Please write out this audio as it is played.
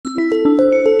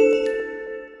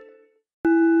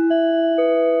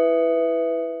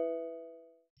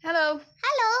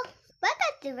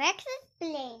Rex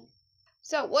explain.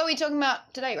 So, what are we talking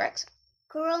about today, Rex?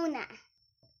 Corona.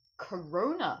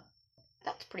 Corona?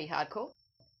 That's pretty hardcore.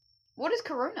 What is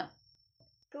corona?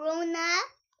 Corona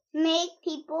make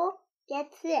people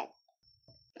get sick.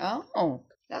 Oh,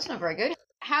 that's not very good.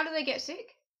 How do they get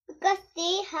sick? Because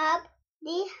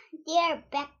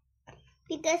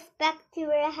because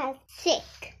bacteria has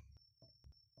sick.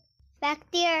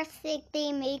 Bacteria sick,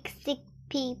 they make sick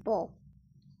people.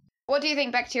 What do you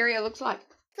think bacteria looks like?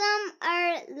 Some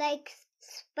are like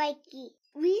spiky.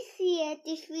 We see it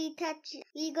if we touch it.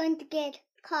 We're going to get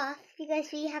cough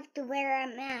because we have to wear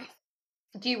a mask.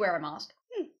 Do you wear a mask?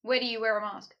 Where do you wear a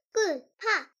mask? Good.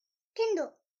 Pa.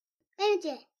 Kindle.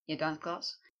 Energy. Your dance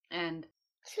class. And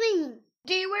Swimming.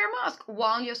 do you wear a mask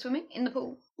while you're swimming in the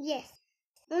pool? Yes.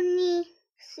 Only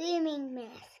swimming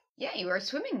mask. Yeah, you wear a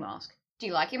swimming mask. Do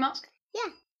you like your mask?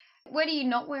 Yeah. Where do you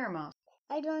not wear a mask?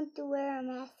 I don't wear a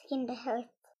mask in the house.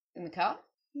 In the car?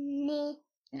 No.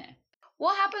 No.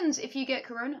 What happens if you get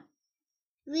corona?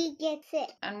 We get sick.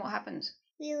 And what happens?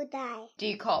 We will die. Do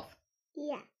you cough?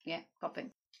 Yeah. Yeah,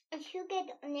 coughing. If you get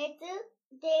onetsu,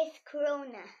 there's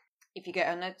corona. If you get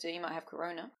onetsu, you might have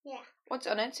corona. Yeah. What's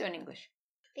onetsu in English?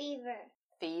 Fever.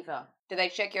 Fever. Do they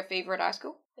check your fever at high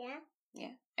school? Yeah.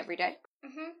 Yeah, every day.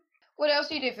 Uh-huh. What else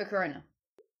do you do for corona?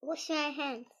 Wash my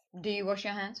hands. Do you wash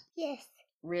your hands? Yes.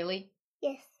 Really?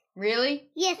 Yes. Really?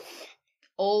 Yes.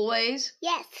 Always?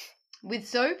 Yes. With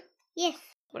soap? Yes.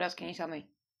 What else can you tell me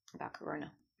about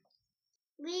corona?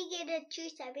 We get a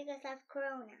chusa because of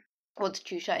corona. What's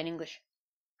chusha in English?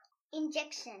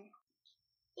 Injection.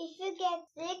 If you get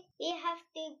sick, you have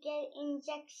to get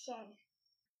injection.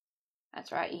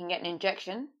 That's right, you can get an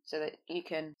injection so that you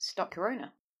can stop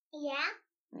corona. Yeah?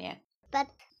 Yeah. But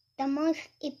the most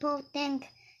important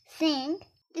thing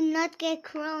to not get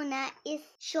corona is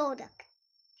shodak.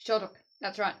 Shodak.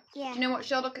 That's right. Yeah. Do you know what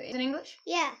shodak is in English?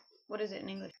 Yeah. What is it in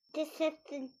English?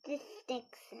 Disinfectant.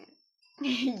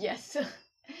 Yes.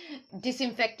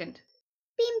 Disinfectant.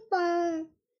 Ping pong.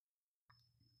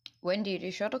 When do you do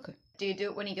shodak? Do you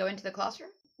do it when you go into the classroom?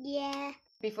 Yeah.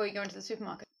 Before you go into the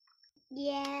supermarket?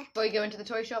 Yeah. Before you go into the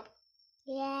toy shop?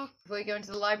 Yeah. Before you go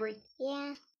into the library?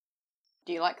 Yeah.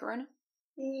 Do you like corona?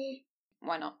 Mm.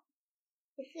 Why not?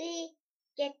 If we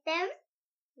get them,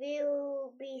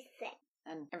 we'll be sick.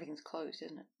 And everything's closed,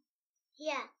 isn't it?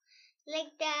 Yeah.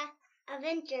 Like the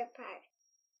adventure park.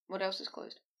 What else is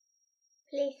closed?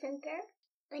 Play center.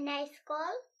 A nice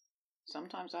school.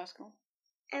 Sometimes high school.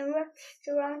 And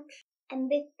restaurants. And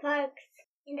big parks.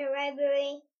 In the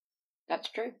library. That's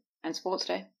true. And sports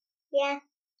day. Yeah.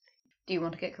 Do you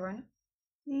want to get corona?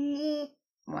 No.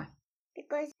 Why?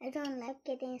 Because I don't like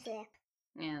getting sick.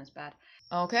 Yeah, that's bad.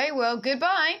 Okay, well,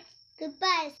 goodbye.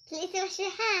 Goodbye. Please wash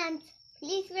your hands.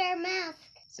 Please wear a mask.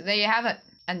 So there you have it.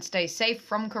 And stay safe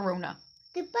from corona.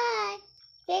 Goodbye.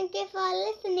 Thank you for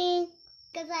listening.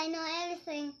 Because I know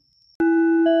everything.